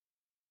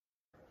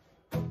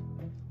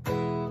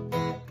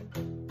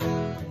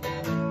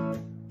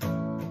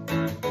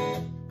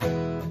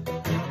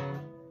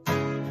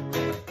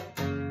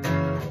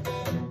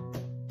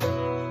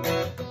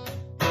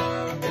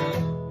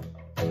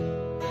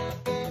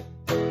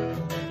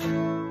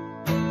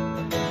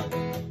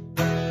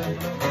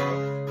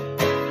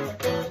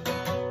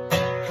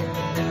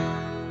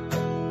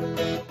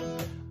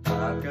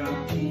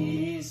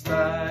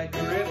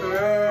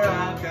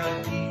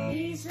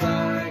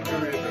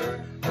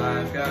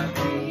I've got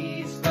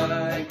peace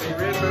like a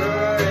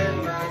river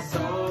in my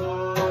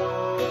soul.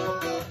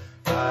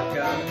 I've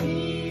got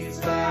peace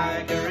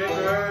like a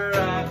river.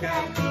 I've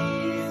got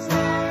peace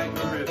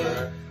like a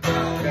river.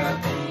 I've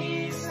got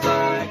peace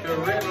like a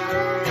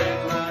river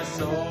in my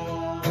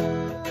soul.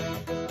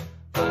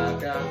 I've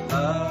got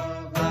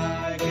love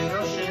like an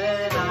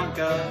ocean. I've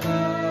got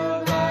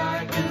love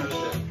like an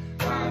ocean.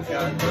 I've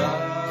got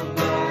love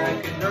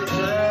like an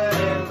ocean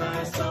in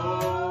my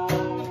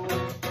soul.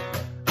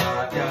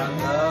 I've got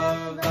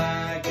love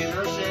like an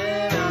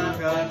ocean. I've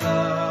got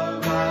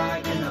love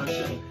like an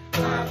ocean.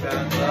 I've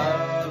got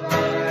love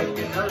like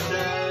an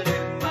ocean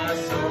in my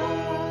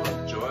soul.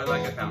 Joy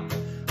like a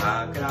fountain.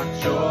 I've got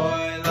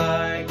joy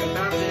like a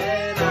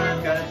fountain.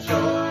 I've got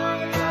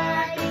joy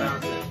like a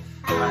fountain.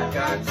 I've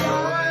got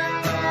joy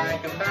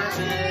like a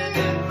fountain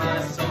in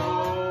my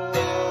soul.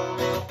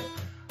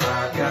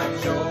 I've got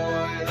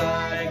joy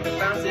like a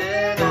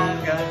fountain.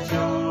 I've got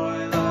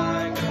joy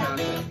like a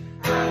fountain.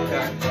 I've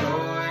got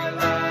joy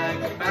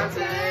like a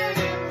fountain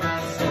in my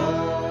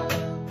soul.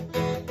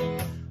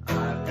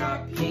 I've got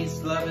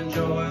peace, love, and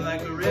joy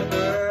like a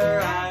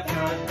river. I've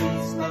got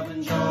peace, love,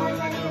 and joy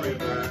like a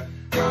river.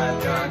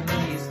 I've got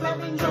peace,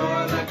 love, and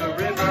joy like a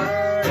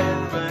river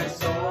in my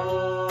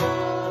soul.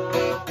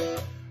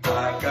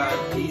 I've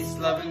got peace,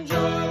 love, and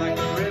joy like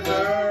a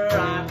river.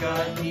 I've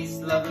got peace,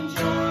 love, and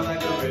joy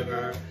like a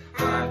river.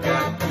 I've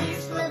got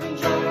peace, love, and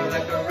joy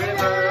like a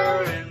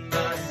river in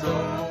my soul.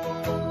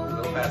 A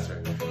little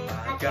faster.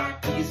 I've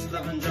got peace,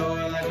 love, and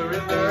joy like a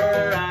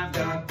river. I've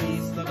got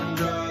peace, love, and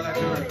joy like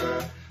a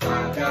river.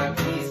 I've got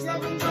peace,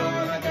 love, and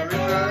joy like a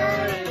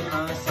river in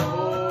my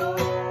soul.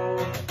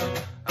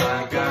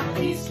 I've got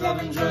peace, love,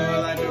 and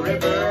joy like a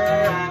river.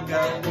 I've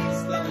got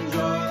peace, love, and joy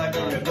like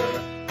a river.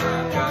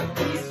 I've got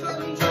peace,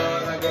 love, and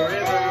joy like a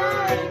river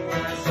in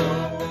my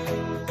soul.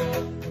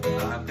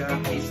 I've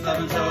got peace, love,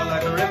 and joy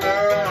like a river.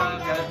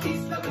 I've got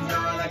peace, love, and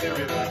joy like a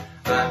river.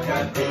 I've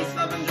got peace,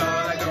 love, and joy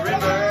like a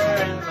river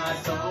in my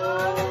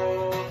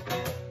soul.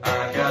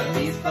 I've got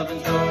peace, love,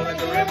 and joy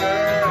like a river.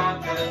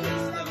 I've got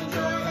peace, love, and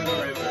joy like a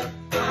river.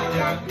 I've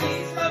got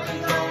peace, love,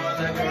 and joy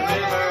like a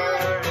river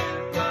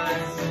in my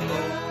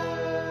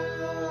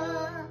soul.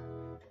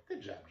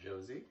 Good job,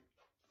 Josie.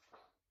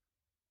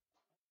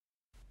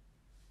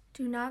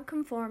 Do not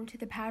conform to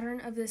the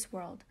pattern of this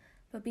world,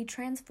 but be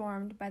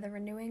transformed by the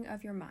renewing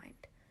of your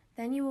mind.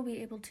 Then you will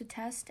be able to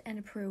test and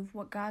approve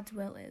what God's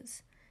will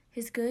is,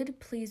 his good,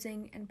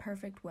 pleasing, and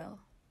perfect will.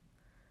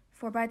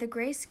 For by the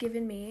grace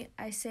given me,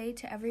 I say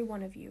to every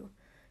one of you,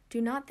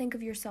 do not think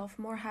of yourself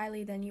more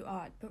highly than you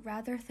ought, but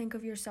rather think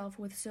of yourself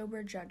with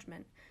sober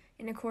judgment,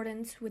 in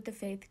accordance with the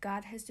faith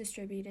God has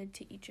distributed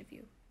to each of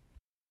you.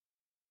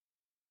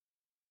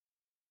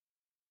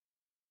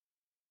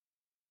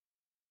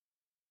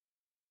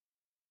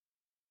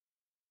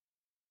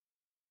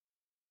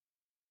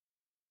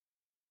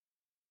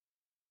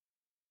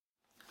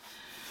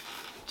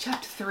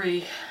 Chapter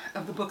 3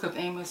 of the book of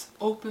Amos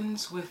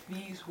opens with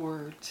these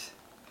words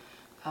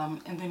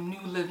in the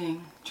New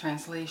Living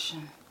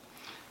Translation.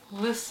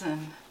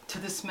 Listen to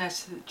this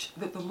message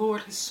that the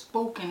Lord has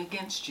spoken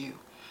against you,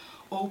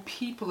 O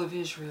people of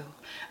Israel,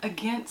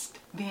 against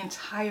the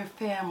entire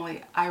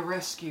family I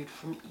rescued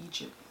from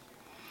Egypt.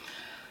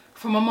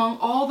 From among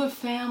all the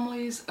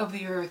families of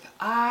the earth,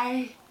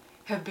 I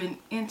have been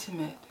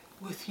intimate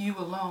with you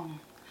alone.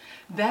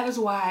 That is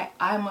why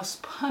I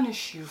must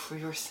punish you for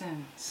your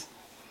sins.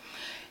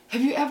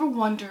 Have you ever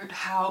wondered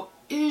how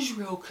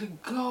Israel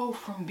could go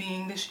from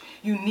being this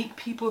unique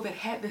people that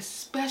had this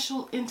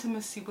special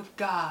intimacy with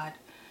God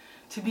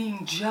to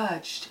being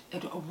judged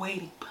and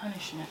awaiting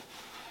punishment?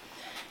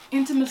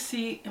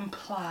 Intimacy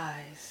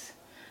implies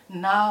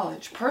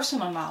knowledge,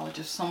 personal knowledge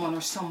of someone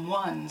or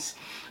someone's,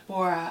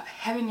 or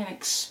having an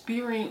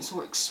experience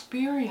or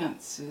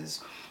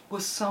experiences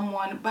with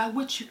someone by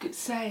which you could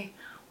say,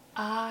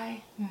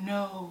 I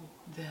know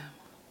them.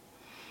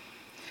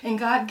 And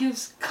God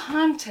gives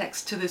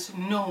context to this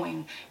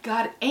knowing.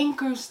 God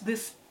anchors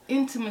this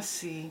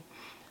intimacy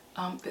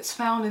that's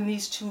found in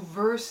these two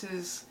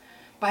verses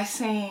by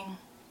saying,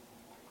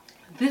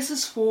 this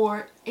is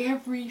for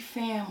every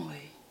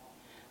family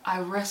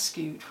I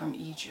rescued from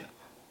Egypt.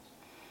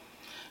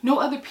 No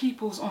other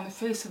peoples on the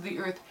face of the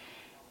earth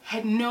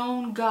had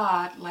known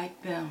God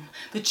like them.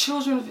 The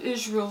children of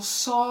Israel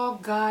saw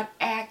God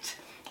act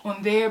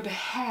on their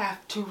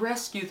behalf to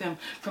rescue them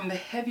from the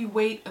heavy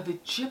weight of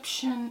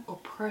Egyptian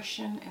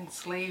oppression and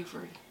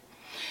slavery.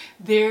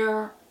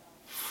 Their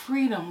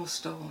freedom was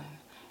stolen.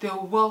 Their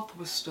wealth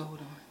was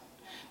stolen.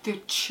 Their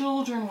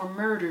children were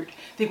murdered.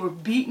 They were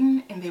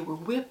beaten and they were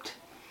whipped.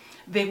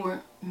 They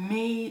were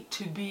made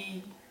to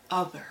be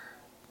other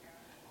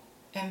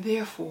and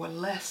therefore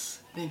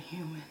less than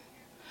human.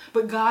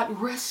 But God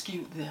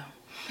rescued them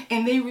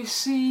and they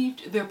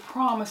received their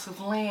promise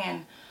of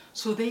land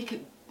so they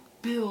could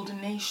build a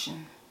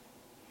nation.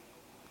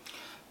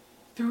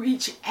 Through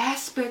each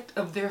aspect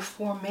of their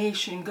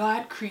formation,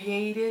 God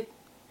created,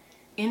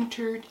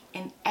 entered,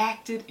 and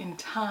acted in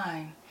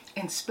time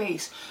and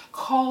space,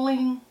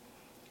 calling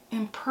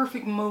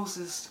imperfect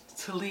Moses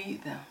to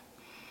lead them.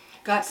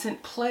 God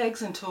sent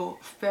plagues until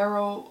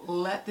Pharaoh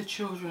let the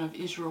children of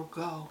Israel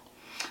go.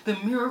 The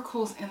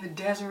miracles in the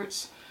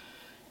desert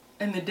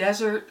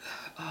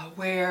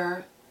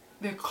where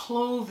their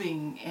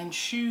clothing and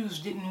shoes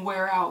didn't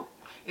wear out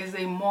as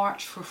they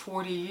marched for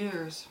 40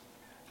 years.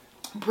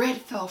 Bread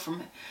fell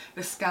from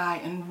the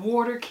sky and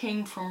water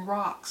came from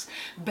rocks.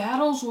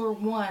 Battles were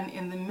won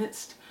in the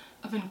midst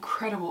of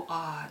incredible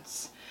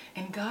odds.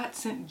 And God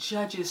sent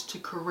judges to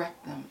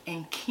correct them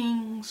and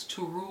kings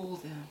to rule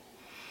them.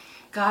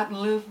 God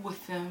lived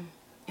with them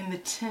in the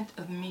tent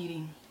of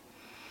meeting.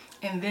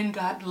 And then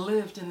God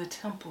lived in the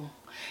temple.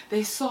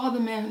 They saw the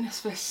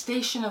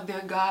manifestation of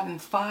their God in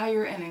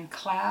fire and in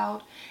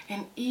cloud,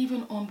 and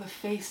even on the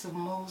face of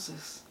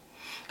Moses.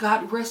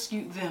 God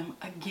rescued them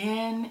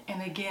again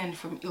and again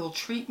from ill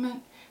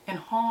treatment and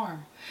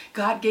harm.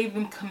 God gave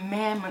them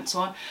commandments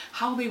on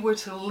how they were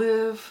to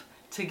live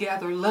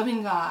together,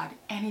 loving God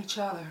and each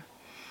other,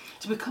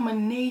 to become a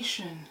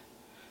nation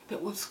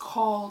that was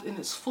called in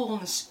its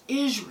fullness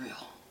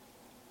Israel.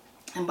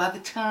 And by the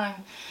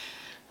time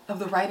of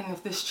the writing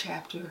of this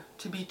chapter,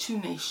 to be two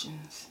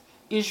nations,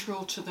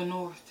 Israel to the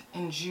north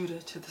and Judah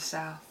to the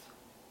south.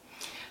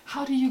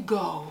 How do you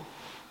go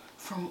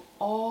from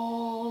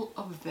all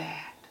of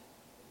that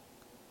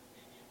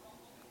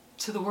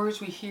to the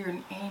words we hear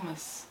in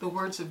Amos, the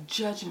words of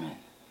judgment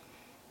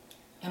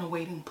and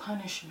awaiting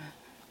punishment?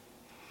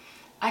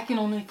 I can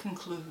only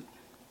conclude,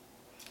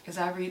 as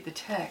I read the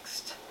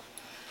text,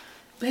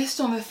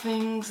 based on the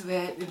things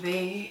that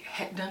they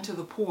had done to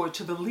the poor,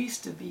 to the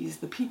least of these,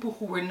 the people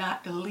who were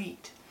not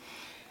elite,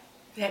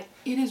 that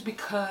it is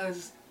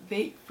because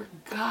they'd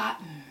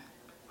forgotten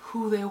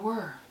who they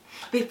were.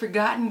 They'd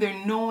forgotten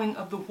their knowing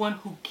of the one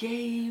who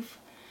gave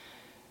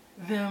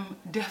them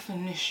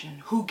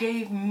definition, who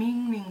gave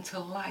meaning to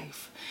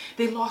life.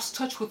 They lost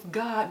touch with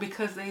God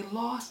because they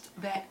lost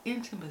that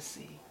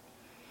intimacy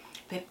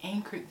that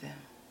anchored them,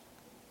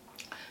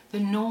 the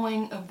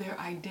knowing of their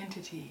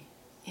identity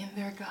in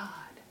their God.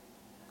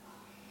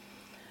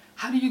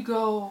 How do you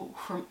go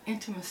from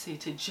intimacy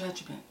to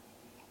judgment,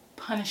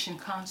 punish and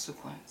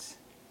consequence?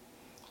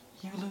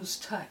 You lose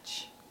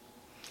touch.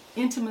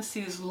 Intimacy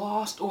is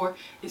lost, or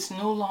it's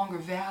no longer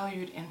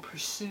valued and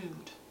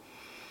pursued.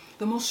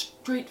 The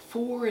most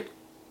straightforward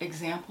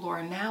example or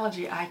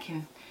analogy I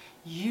can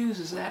use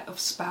is that of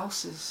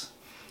spouses.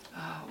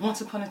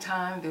 Once upon a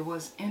time, there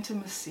was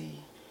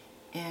intimacy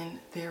in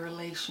their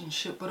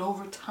relationship, but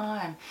over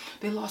time,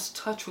 they lost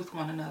touch with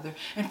one another,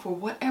 and for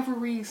whatever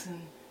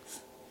reason,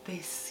 they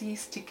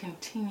ceased to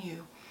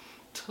continue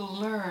to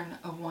learn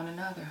of one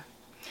another.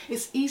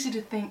 It's easy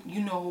to think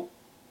you know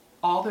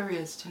all there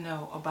is to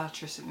know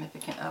about your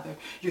significant other,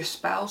 your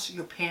spouse,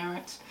 your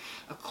parents,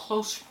 a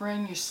close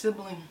friend, your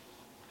sibling.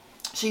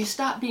 So you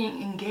stop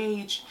being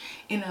engaged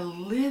in a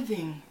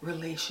living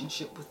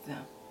relationship with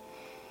them.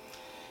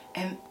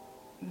 And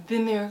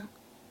then there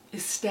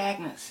is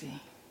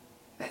stagnancy.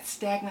 That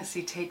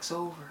stagnancy takes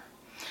over.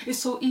 It's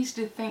so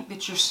easy to think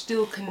that you're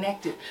still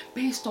connected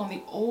based on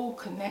the old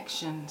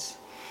connections.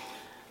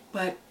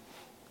 But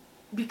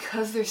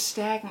because there's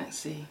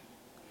stagnancy,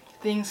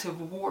 things have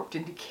warped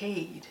and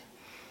decayed.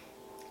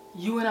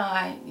 You and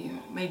I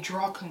may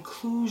draw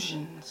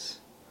conclusions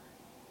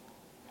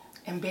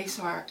and base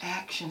our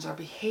actions, our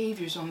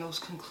behaviors on those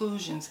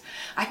conclusions.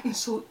 I can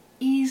so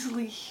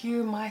easily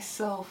hear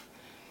myself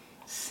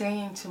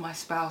saying to my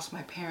spouse,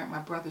 my parent, my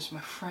brothers, my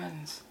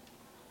friends,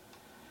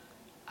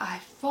 I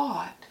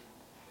thought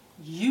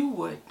you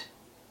would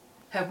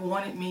have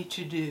wanted me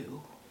to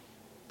do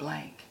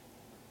blank.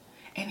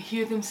 And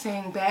hear them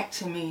saying back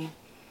to me,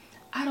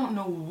 I don't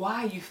know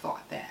why you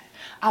thought that.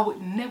 I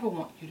would never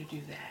want you to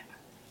do that.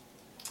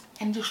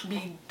 And just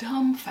be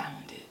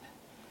dumbfounded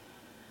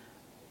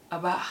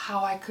about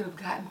how I could have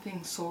gotten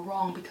things so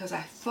wrong because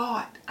I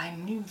thought I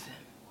knew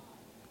them.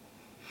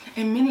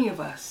 And many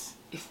of us,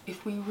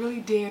 if we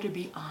really dare to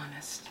be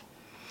honest,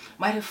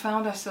 might have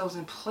found ourselves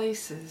in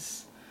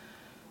places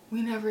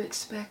we never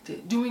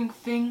expected, doing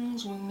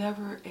things we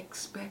never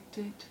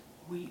expected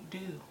we'd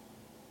do.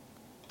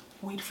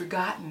 We'd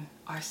forgotten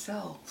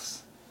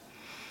ourselves.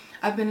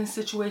 I've been in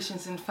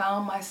situations and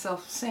found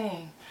myself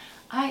saying,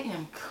 I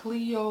am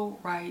Cleo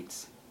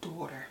Wright's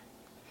daughter.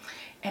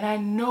 And I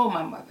know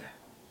my mother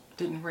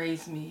didn't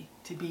raise me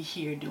to be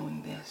here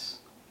doing this.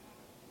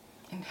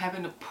 And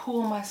having to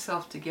pull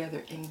myself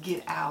together and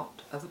get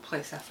out of the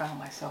place I found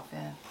myself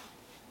in.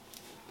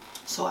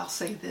 So I'll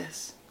say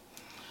this.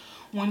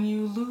 When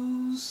you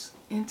lose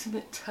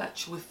intimate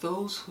touch with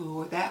those who,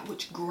 or that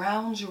which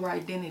grounds your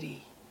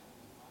identity,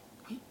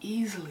 we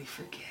easily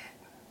forget.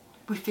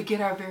 We forget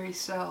our very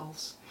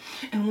selves.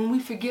 And when we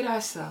forget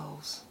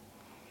ourselves,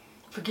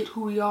 forget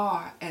who we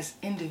are as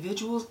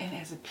individuals and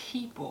as a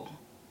people,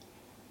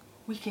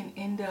 we can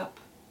end up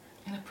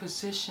in a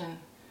position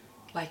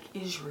like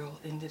Israel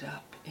ended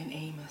up in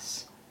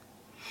Amos.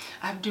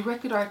 I've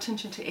directed our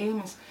attention to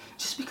Amos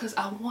just because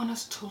I want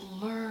us to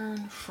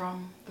learn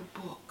from the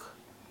book.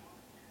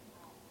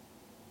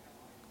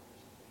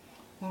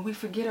 When we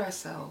forget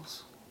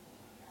ourselves,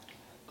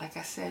 like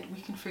I said,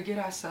 we can forget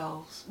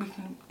ourselves. We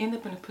can end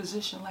up in a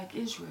position like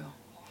Israel.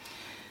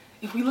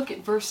 If we look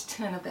at verse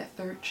 10 of that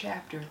 3rd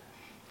chapter,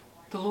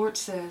 the Lord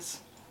says,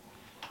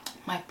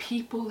 my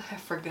people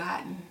have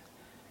forgotten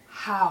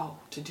how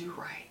to do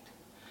right.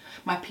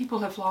 My people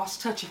have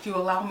lost touch. If you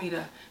allow me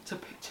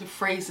to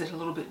phrase it a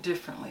little bit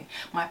differently.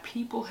 My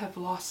people have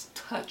lost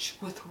touch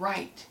with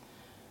right,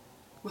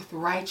 with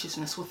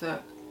righteousness, with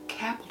a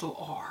capital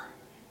R,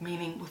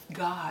 meaning with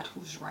God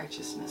who's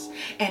righteousness.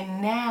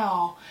 And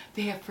now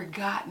they have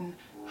forgotten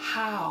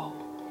how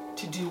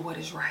to do what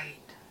is right.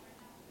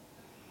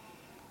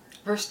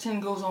 Verse 10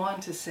 goes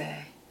on to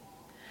say,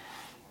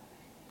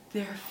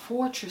 their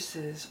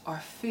fortresses are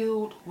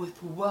filled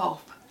with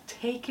wealth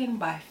taken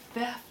by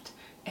theft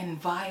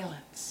and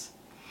violence.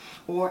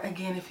 Or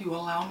again, if you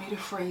allow me to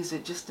phrase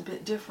it just a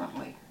bit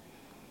differently.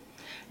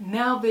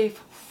 Now they've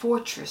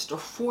fortressed or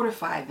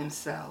fortified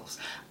themselves,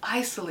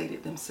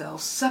 isolated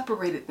themselves,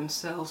 separated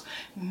themselves,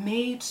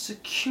 made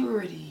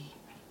security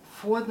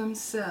for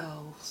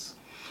themselves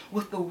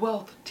with the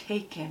wealth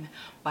taken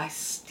by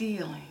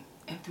stealing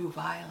and through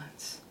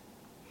violence.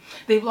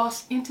 They've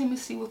lost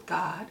intimacy with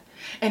God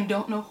and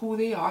don't know who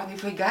they are.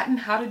 They've forgotten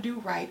how to do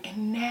right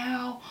and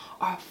now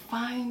are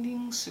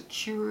finding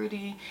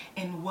security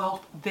in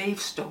wealth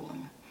they've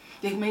stolen.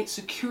 They've made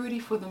security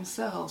for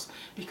themselves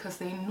because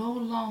they no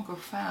longer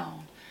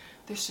found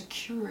their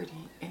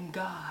security in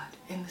God,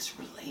 in this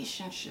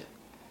relationship.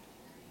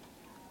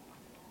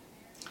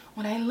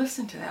 When I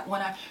listen to that,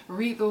 when I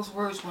read those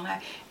words, when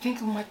I think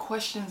of my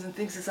questions and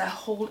things as I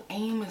hold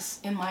Amos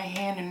in my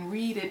hand and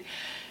read it,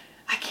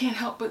 I can't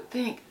help but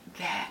think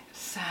that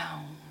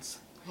sounds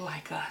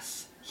like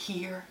us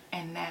here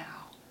and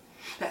now.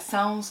 That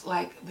sounds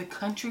like the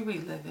country we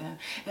live in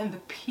and the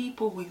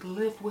people we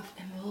live with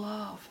and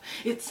love.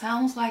 It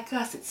sounds like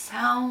us. It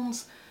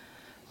sounds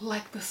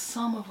like the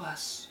sum of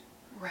us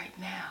right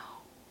now.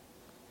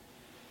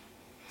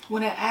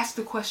 When I ask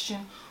the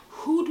question,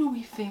 who do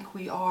we think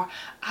we are?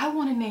 I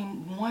want to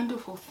name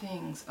wonderful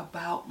things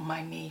about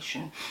my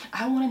nation.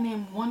 I want to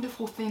name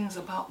wonderful things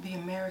about the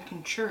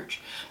American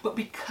church. But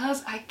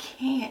because I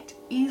can't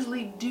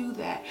easily do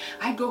that,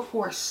 I go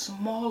for a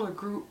smaller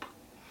group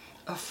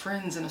of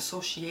friends and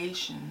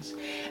associations.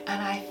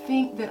 And I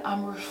think that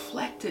I'm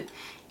reflected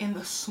in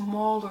the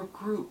smaller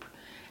group.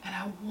 And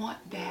I want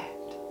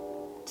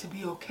that to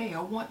be okay.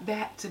 I want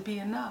that to be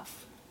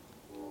enough.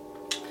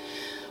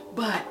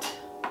 But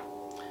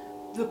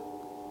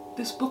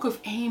this book of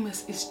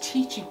Amos is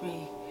teaching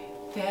me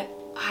that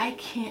I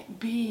can't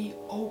be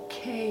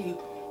okay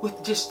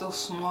with just those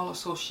small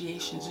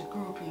associations and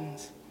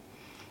groupings.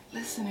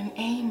 Listen, in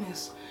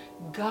Amos,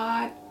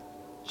 God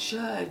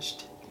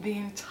judged the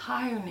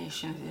entire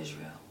nation of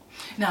Israel.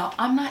 Now,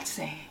 I'm not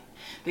saying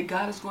that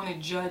God is going to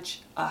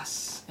judge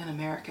us in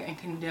America and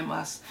condemn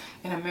us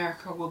in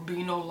America will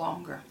be no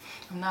longer.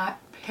 I'm not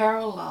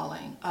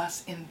paralleling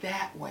us in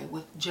that way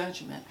with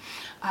judgment.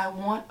 I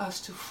want us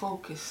to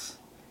focus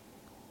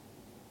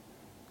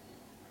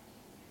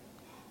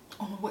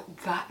on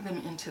what got them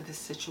into the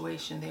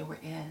situation they were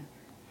in.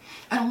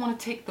 I don't want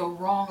to take the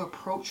wrong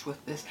approach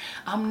with this.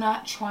 I'm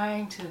not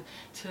trying to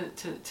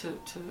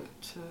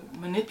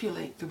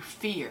manipulate through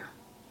fear.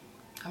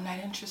 I'm not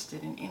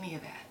interested in any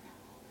of that.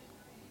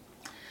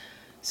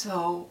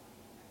 So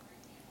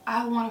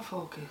I want to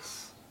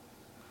focus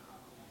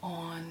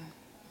on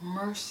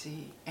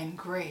mercy and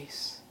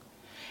grace.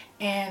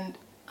 And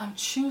I'm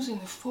choosing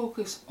to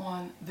focus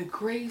on the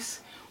grace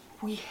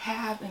we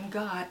have in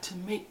God to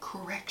make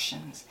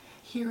corrections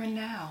here and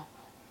now.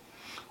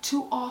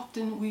 Too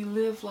often we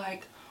live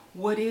like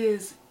what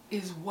is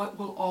what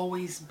will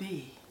always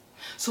be.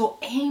 So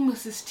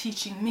Amos is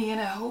teaching me, and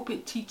I hope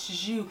it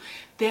teaches you,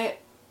 that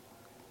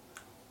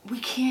we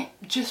can't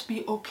just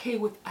be okay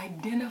with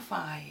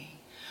identifying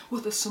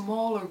with a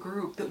smaller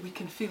group that we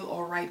can feel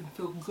all right and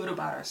feel good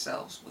about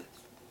ourselves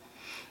with.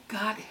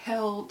 God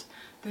held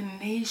the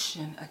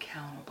nation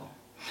accountable.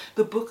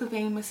 The book of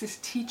Amos is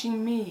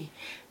teaching me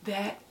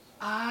that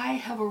I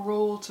have a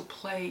role to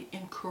play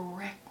in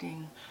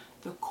correcting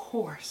the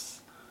course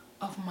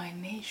of my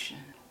nation.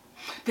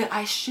 That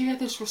I share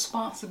this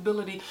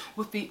responsibility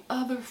with the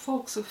other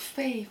folks of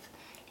faith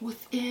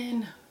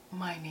within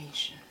my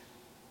nation.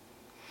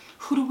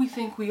 Who do we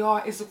think we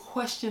are is a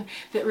question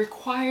that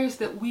requires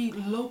that we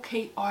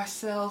locate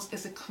ourselves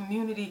as a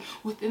community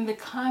within the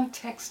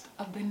context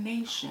of the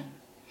nation.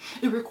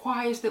 It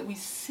requires that we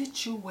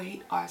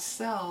situate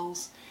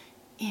ourselves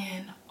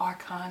in our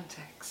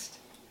context.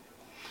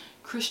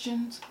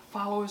 Christians,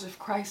 followers of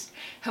Christ,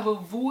 have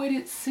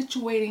avoided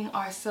situating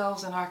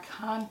ourselves in our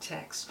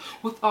context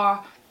with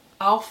our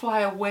I'll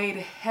fly away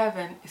to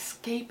heaven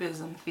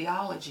escapism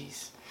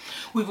theologies.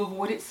 We've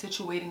avoided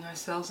situating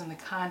ourselves in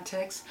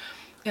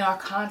our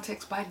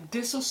context by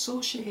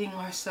disassociating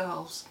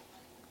ourselves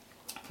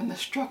from the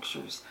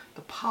structures,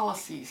 the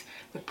policies,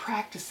 the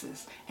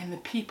practices, and the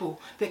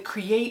people that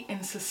create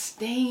and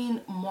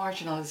sustain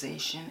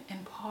marginalization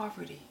and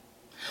poverty.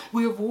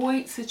 We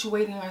avoid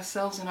situating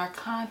ourselves in our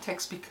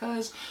context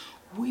because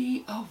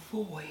we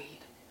avoid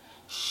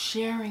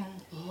sharing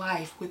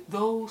life with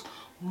those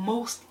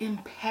most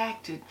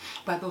impacted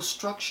by those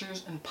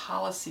structures and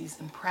policies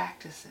and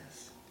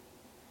practices.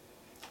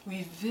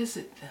 We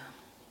visit them,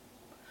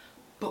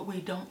 but we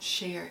don't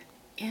share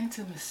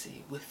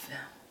intimacy with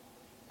them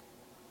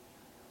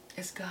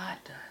as God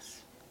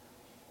does.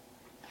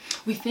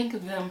 We think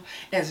of them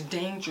as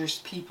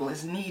dangerous people,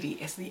 as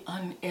needy, as the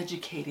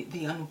uneducated,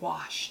 the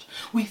unwashed.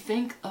 We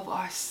think of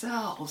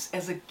ourselves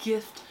as a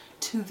gift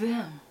to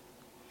them,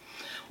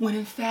 when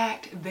in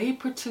fact they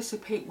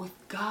participate with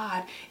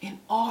God in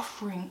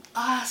offering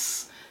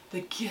us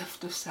the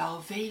gift of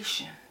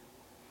salvation.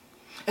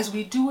 As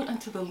we do it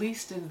unto the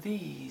least of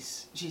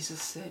these,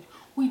 Jesus said,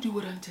 we do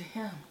it unto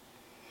him.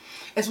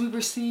 As we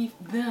receive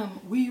them,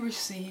 we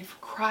receive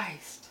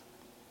Christ.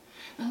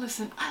 Now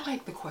listen, I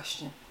like the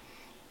question,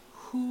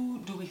 who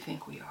do we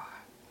think we are?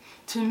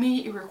 To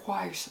me, it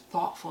requires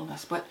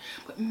thoughtfulness, but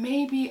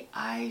maybe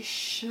I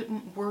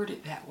shouldn't word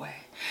it that way.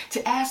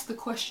 To ask the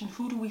question,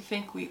 who do we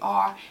think we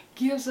are,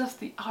 gives us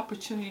the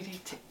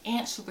opportunity to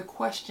answer the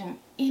question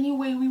any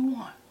way we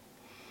want.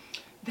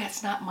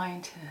 That's not my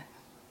intent,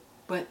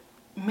 but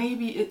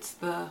maybe it's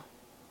the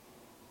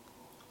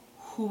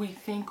who we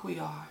think we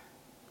are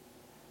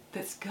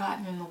that's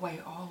gotten in the way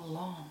all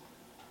along.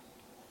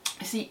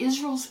 You see,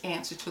 Israel's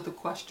answer to the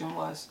question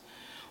was,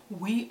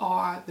 we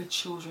are the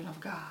children of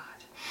God.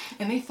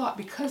 And they thought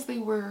because they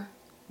were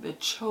the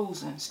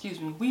chosen,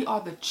 we are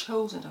the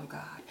chosen of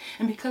God.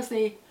 And because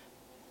they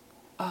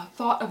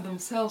thought of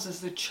themselves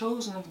as the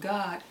chosen of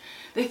God,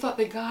 they thought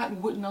that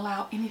God wouldn't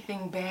allow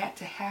anything bad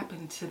to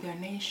happen to their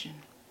nation.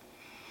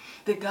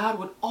 That God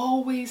would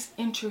always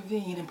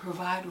intervene and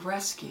provide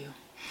rescue.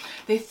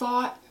 They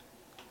thought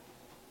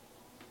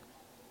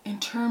in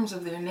terms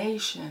of their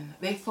nation,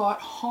 they thought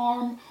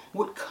harm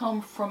would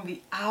come from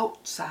the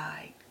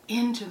outside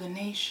into the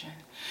nation.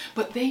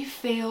 But they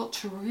failed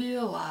to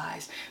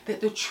realize that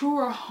the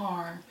truer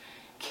harm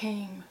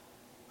came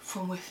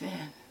from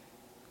within.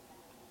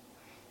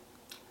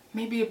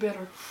 Maybe a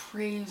better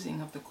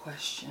phrasing of the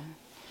question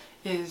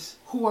is,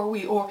 who are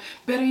we? Or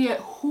better yet,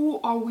 who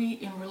are we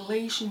in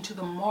relation to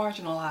the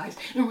marginalized,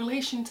 in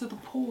relation to the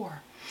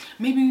poor?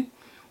 Maybe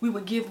we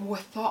would give more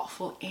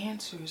thoughtful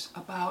answers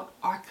about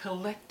our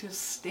collective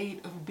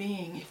state of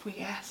being if we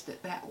asked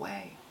it that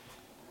way.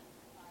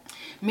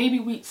 Maybe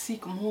we'd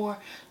seek more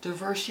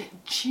diverse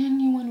yet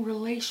genuine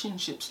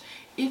relationships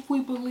if we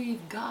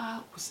believe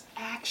God was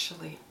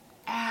actually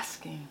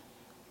asking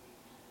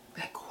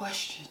that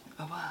question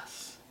of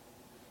us.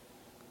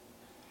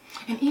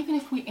 And even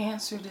if we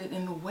answered it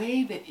in the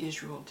way that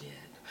Israel did,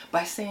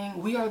 by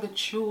saying we are the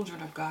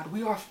children of God,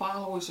 we are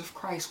followers of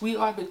Christ, we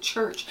are the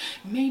church,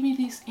 maybe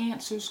these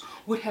answers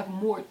would have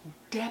more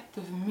depth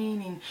of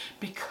meaning,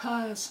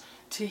 because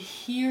to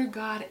hear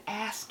God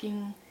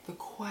asking the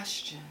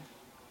question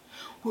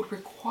would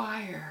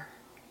require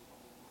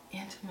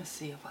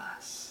intimacy of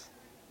us.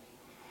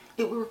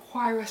 It would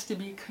require us to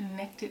be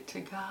connected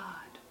to God.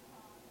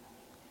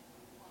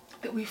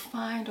 That we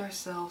find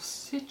ourselves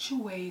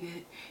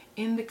situated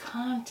in the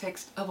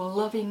context of a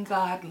loving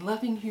God,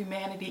 loving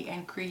humanity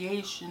and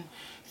creation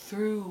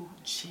through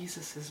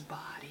Jesus'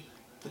 body,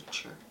 the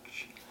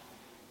church.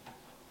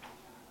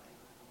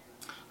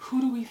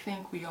 Who do we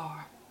think we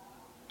are?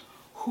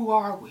 Who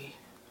are we?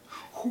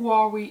 Who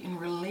are we in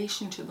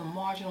relation to the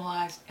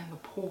marginalized and the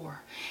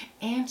poor?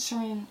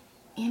 Answering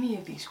any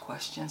of these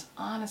questions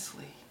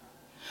honestly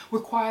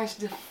requires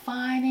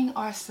defining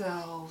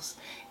ourselves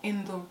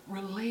in the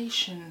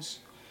relations,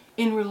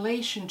 in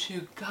relation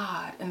to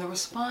God and the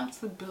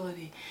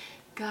responsibility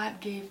God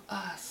gave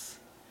us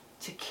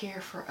to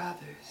care for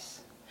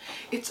others.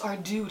 It's our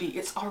duty,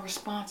 it's our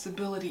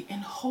responsibility,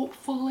 and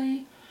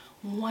hopefully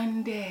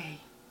one day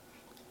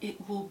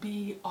it will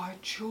be our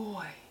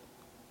joy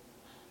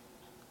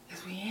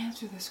as we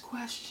answer this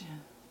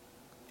question,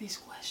 these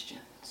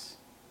questions.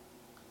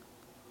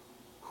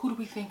 Who do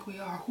we think we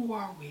are? Who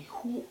are we?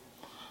 Who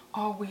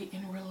are we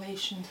in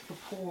relation to the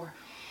poor?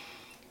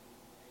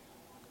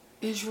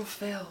 Israel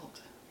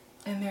failed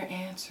in their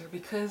answer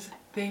because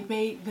they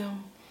made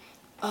them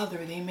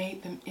other, they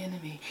made them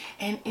enemy.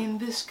 And in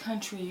this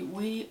country,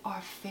 we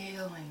are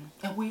failing,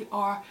 and we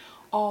are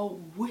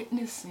all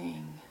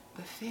witnessing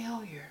the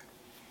failure.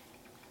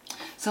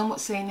 Some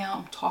would say now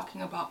I'm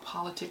talking about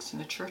politics,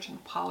 and the church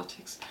and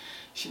politics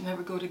should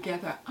never go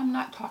together. I'm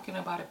not talking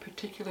about a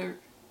particular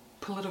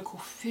political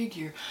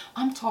figure.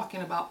 I'm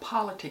talking about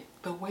politics,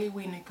 the way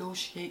we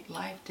negotiate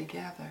life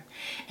together.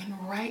 And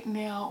right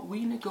now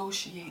we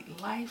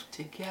negotiate life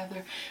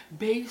together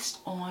based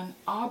on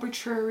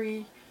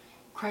arbitrary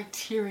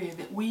criteria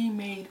that we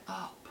made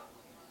up.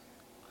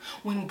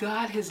 When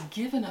God has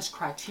given us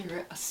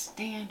criteria, a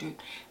standard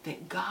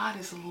that God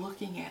is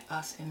looking at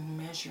us and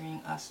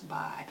measuring us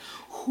by.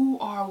 Who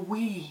are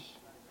we?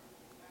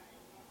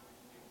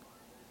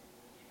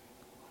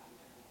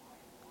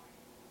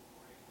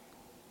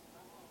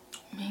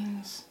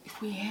 Means if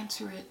we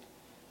answer it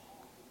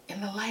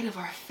in the light of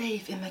our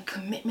faith, in the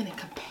commitment and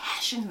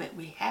compassion that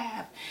we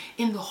have,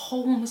 in the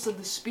wholeness of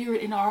the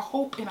Spirit, in our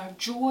hope, in our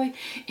joy,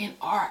 in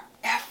our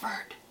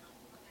effort,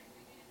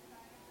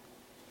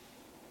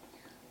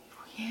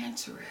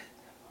 answer it,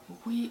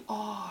 we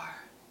are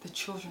the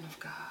children of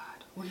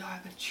God. We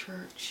are the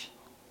church.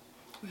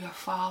 We are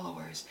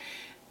followers.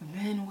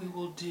 Then we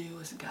will do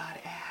as God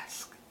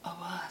asks of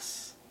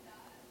us.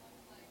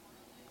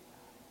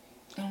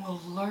 And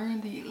we'll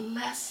learn the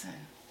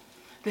lesson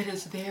that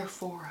is there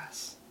for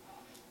us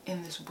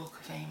in this book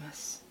of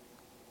Amos.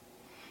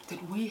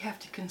 That we have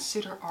to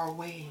consider our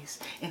ways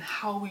and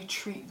how we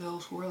treat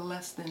those who are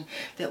less than,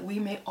 that we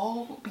may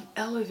all be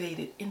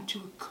elevated into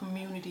a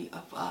community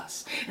of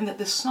us. And that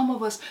the sum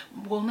of us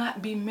will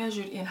not be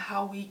measured in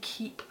how we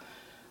keep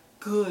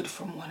good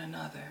from one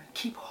another,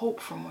 keep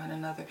hope from one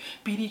another,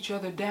 beat each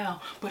other down,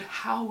 but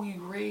how we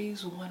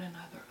raise one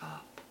another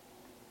up.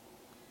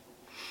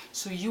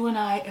 So you and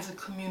I, as a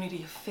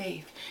community of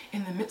faith,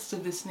 in the midst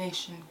of this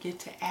nation, get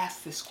to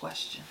ask this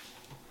question.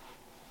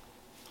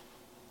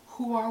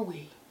 Who are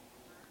we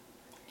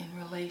in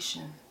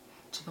relation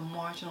to the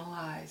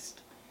marginalized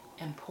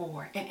and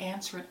poor? And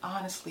answer it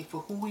honestly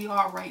for who we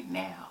are right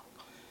now.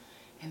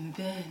 And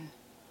then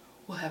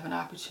we'll have an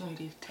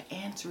opportunity to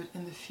answer it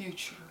in the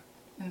future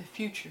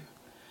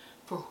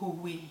for who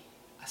we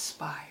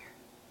aspire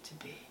to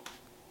be.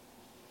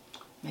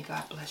 May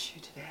God bless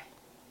you today.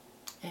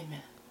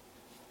 Amen.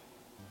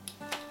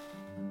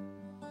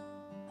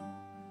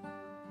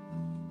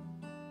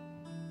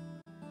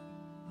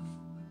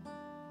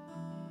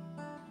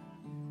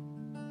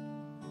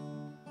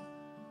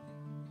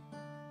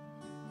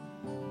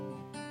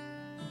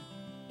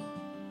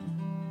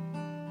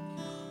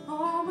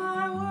 All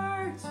my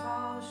words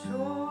fall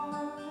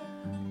short.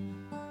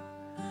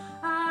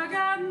 I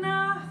got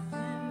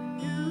nothing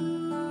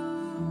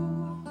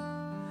new.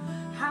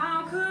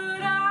 How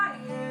could I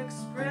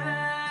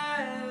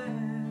express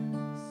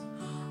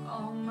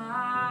all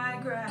my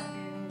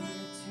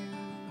gratitude?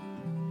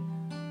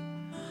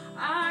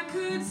 I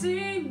could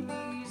sing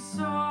these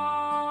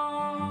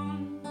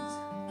songs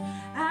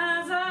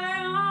as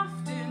I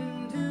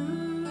often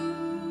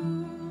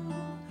do,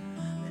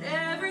 but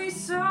every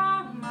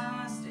song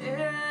must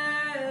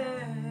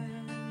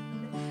end,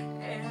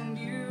 and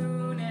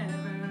you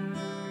never do.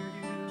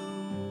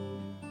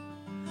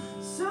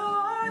 So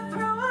I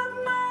throw up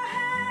my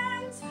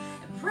hands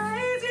and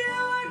praise you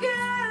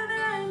again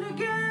and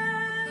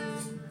again,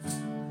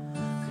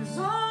 'cause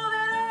all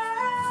that I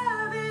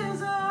have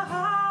is a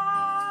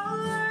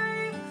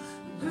hallelujah,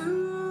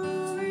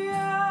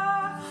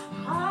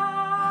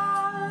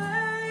 hallelujah.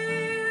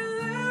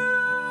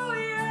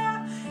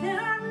 And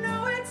I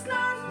know it's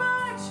not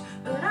much,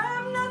 but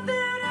I'm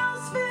nothing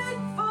else fit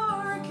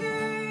for a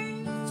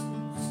king,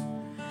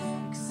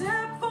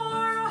 except for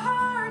a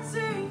heart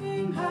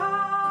singing hallelujah,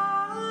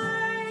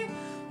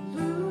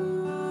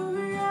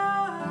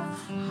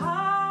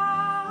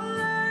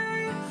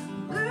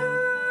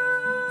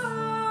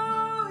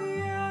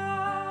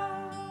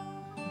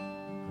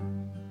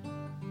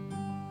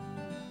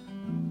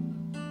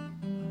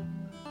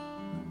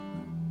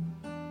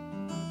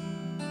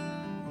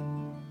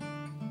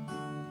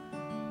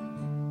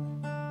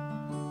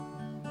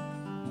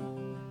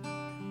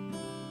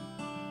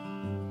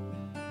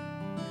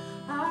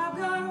 I've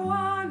got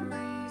one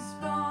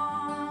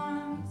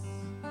response.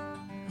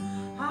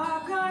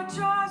 I've got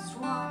just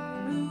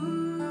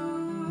one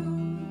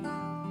move.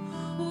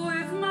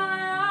 With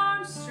my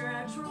arms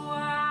stretched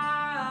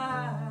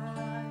wide,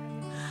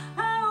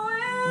 I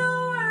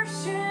will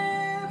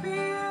worship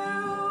you.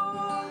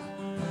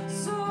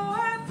 So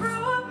I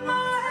throw up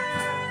my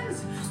hands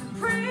and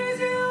praise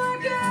you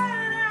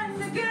again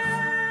and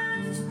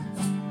again,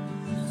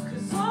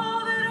 'cause all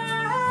that I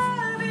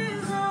have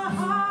is a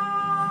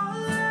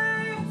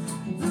hallelujah,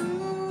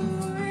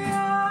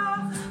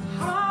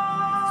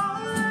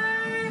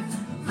 hallelujah.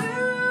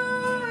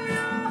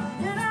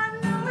 And I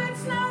know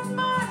it's not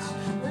much,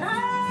 but I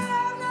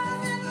have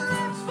nothing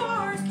left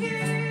for a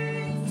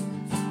king,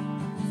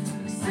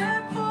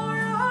 except for a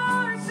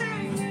heart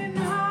singing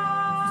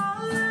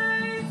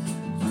hallelujah,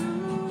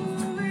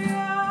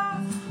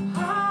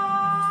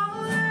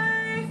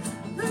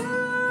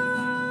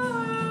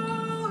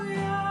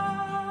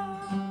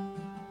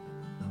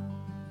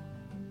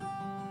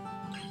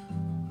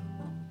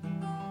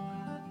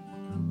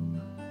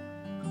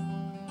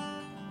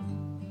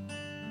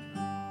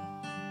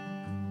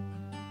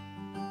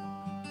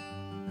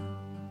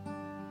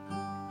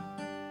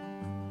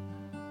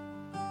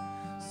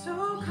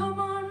 so come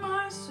on,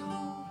 my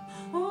soul,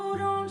 oh,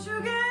 don't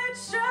you get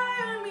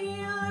shy on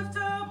me. Lift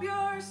up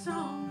your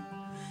song.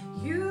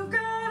 You've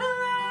got a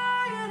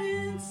lion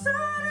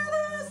inside of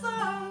those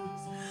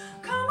lungs.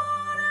 Come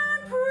on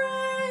and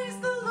praise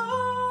the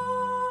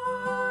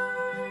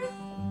Lord.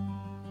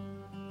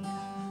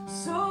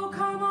 So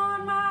come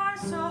on, my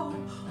soul,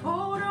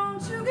 oh,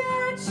 don't you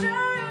get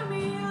shy on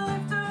me.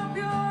 Lift up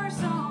your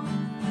song.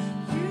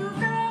 You've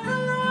got a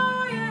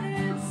lion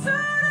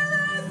inside of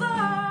those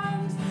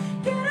lungs.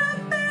 Get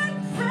up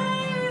and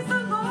praise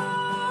the Lord.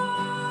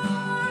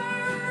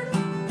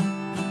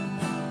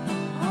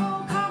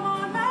 Oh, come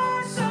on,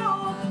 my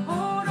soul,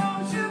 oh,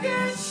 don't you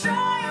get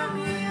shy on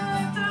me.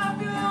 Lift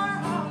up your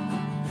heart.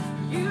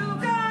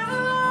 You've got a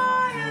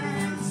lion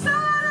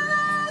inside of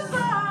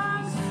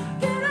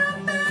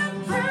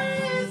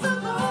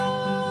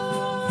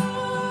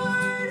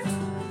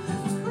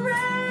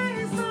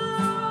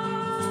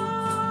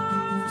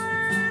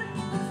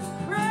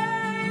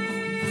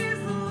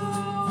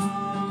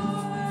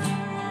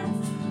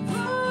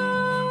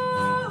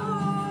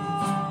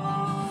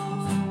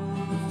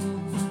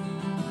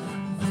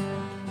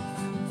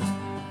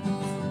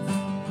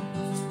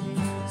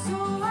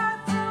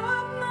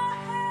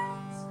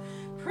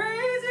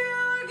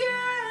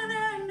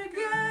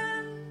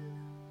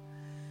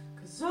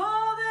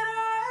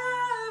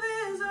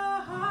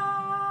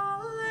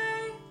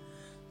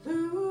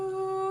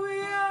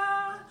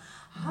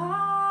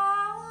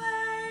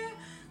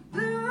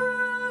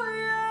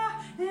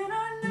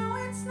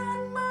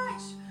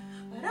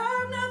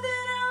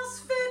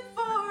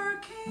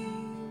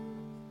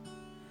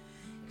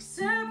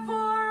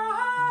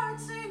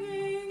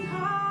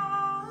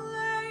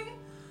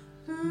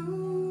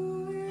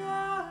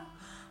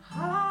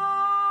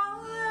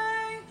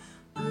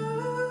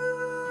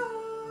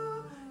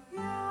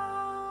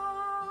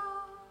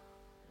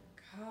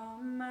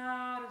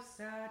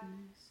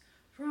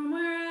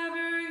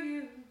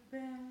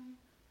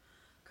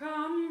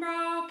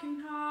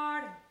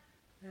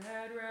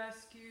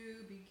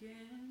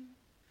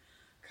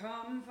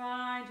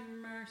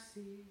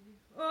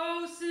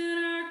O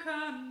sinner,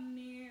 come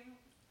near.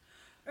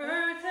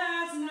 Earth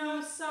has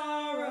no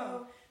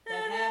sorrow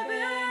that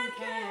heaven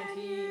can't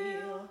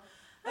heal.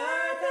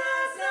 Earth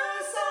has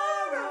no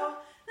sorrow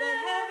that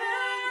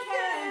heaven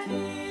can't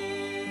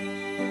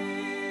heal.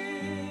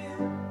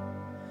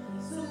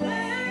 So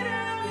lay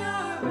down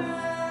your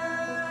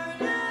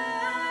burdens,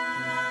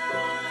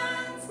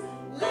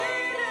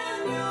 lay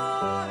down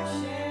your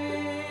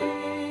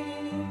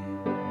shame.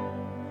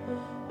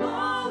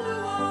 All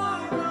who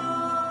are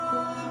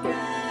broken,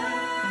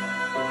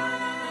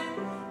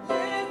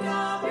 lift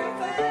up your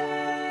face.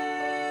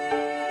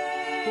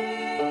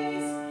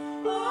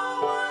 Oh,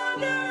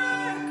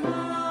 wanderer,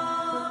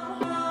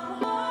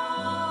 come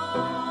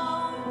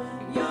home.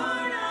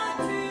 You're not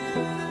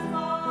too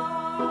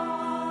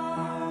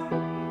far.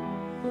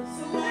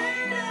 So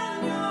lay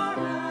down your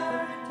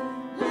hurt,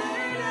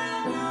 lay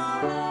down your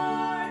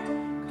heart,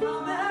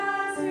 come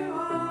as you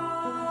are.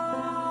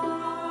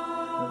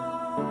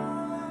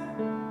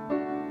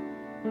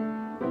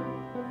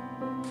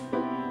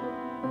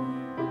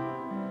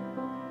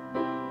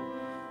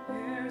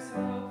 There's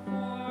hope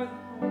for the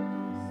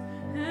hopeless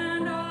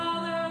and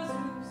all those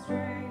who've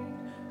strayed.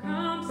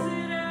 Come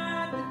sit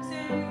at the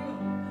table,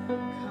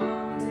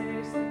 come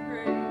taste the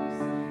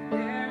grace.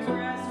 There's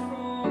rest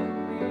for the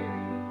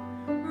weary,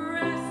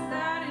 rest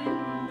that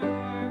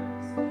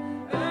endures.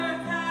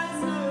 Earth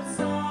has no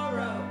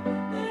sorrow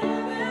that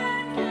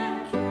heaven can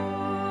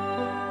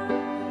cure.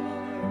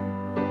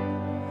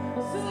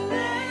 So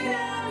lay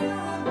down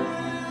your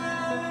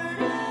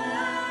burdens,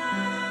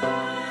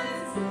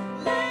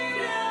 lay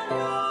down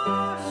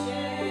your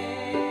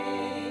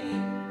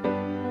shame.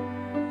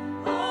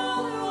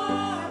 All who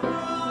are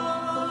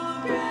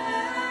broken,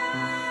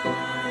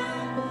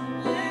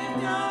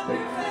 lift up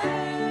your face.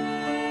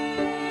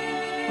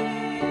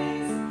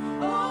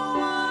 Oh,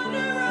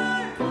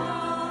 wanderer,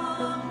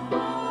 come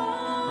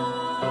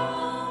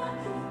home.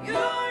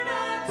 You're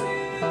not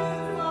too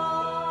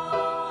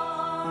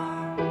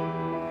far.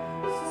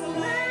 So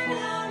lay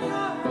down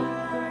your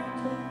hurt,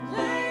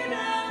 lay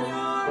down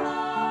your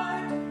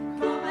heart,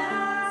 come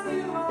as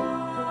you are.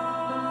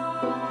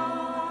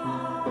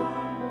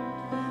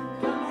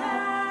 Come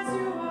as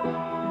you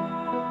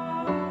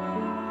are.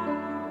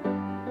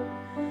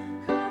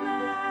 Come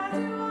as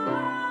you are.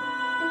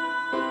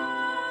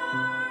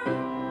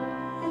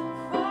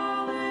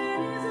 Fall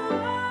in his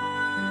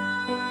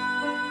arms.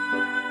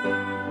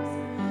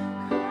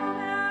 Come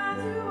as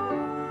you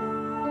are.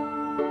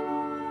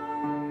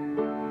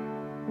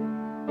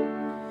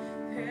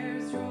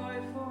 There's joy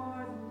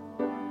for the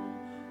morning.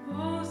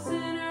 Oh,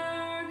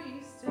 sinner,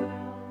 be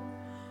still.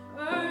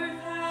 Earth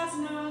has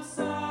no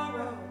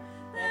sorrow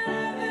that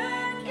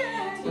heaven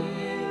can't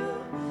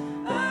heal.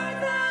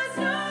 Earth has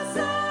no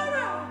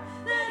sorrow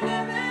that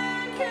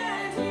heaven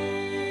can't heal.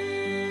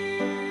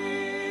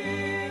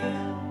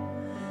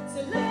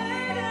 So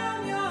lay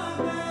down your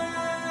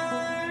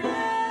burdens,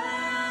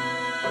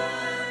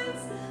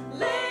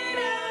 lay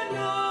down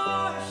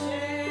your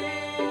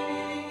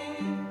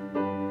shame.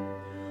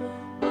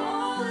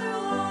 All who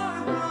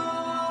are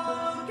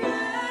broken,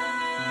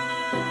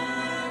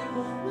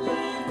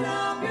 lift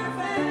up your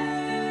face.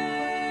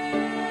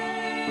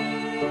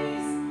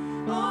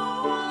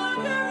 Oh,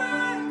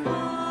 wanderer,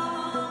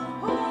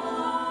 come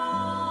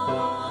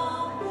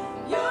home.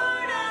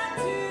 You're not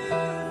too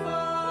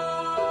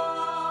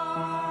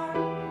far.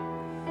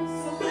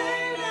 So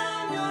lay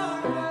down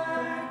your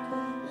hurt,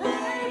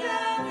 lay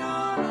down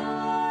your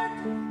heart,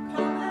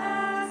 come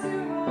as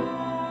you are.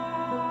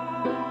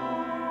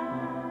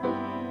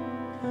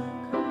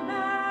 Come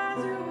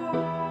as you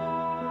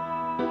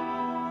are.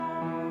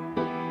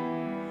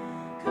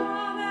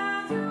 Come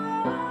as you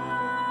are.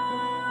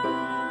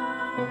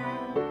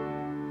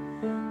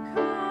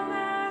 Come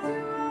as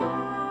you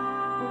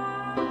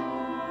are.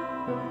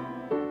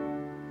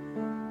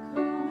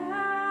 Come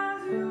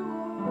as you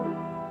are.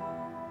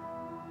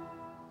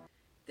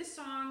 This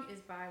song is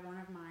by one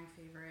of my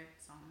favorite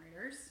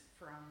songwriters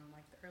from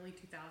like the early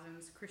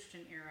 2000s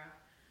Christian era,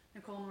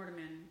 Nicole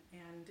Nordeman,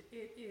 and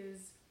it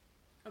is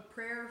a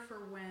prayer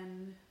for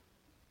when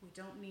we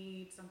don't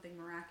need something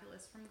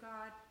miraculous from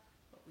God,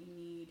 but we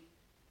need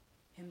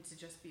Him to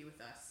just be with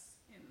us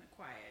in the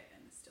quiet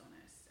and the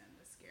stillness and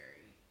the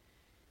scary.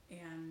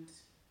 And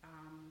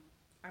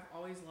I've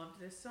always loved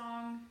this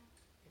song.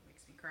 It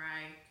makes me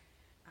cry.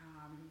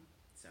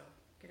 So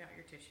get out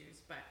your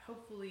tissues. But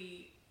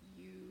hopefully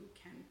you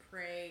can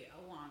pray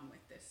along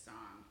with this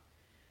song,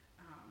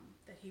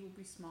 that He will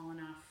be small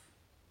enough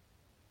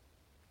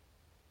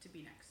to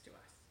be next to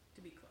us,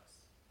 to be close.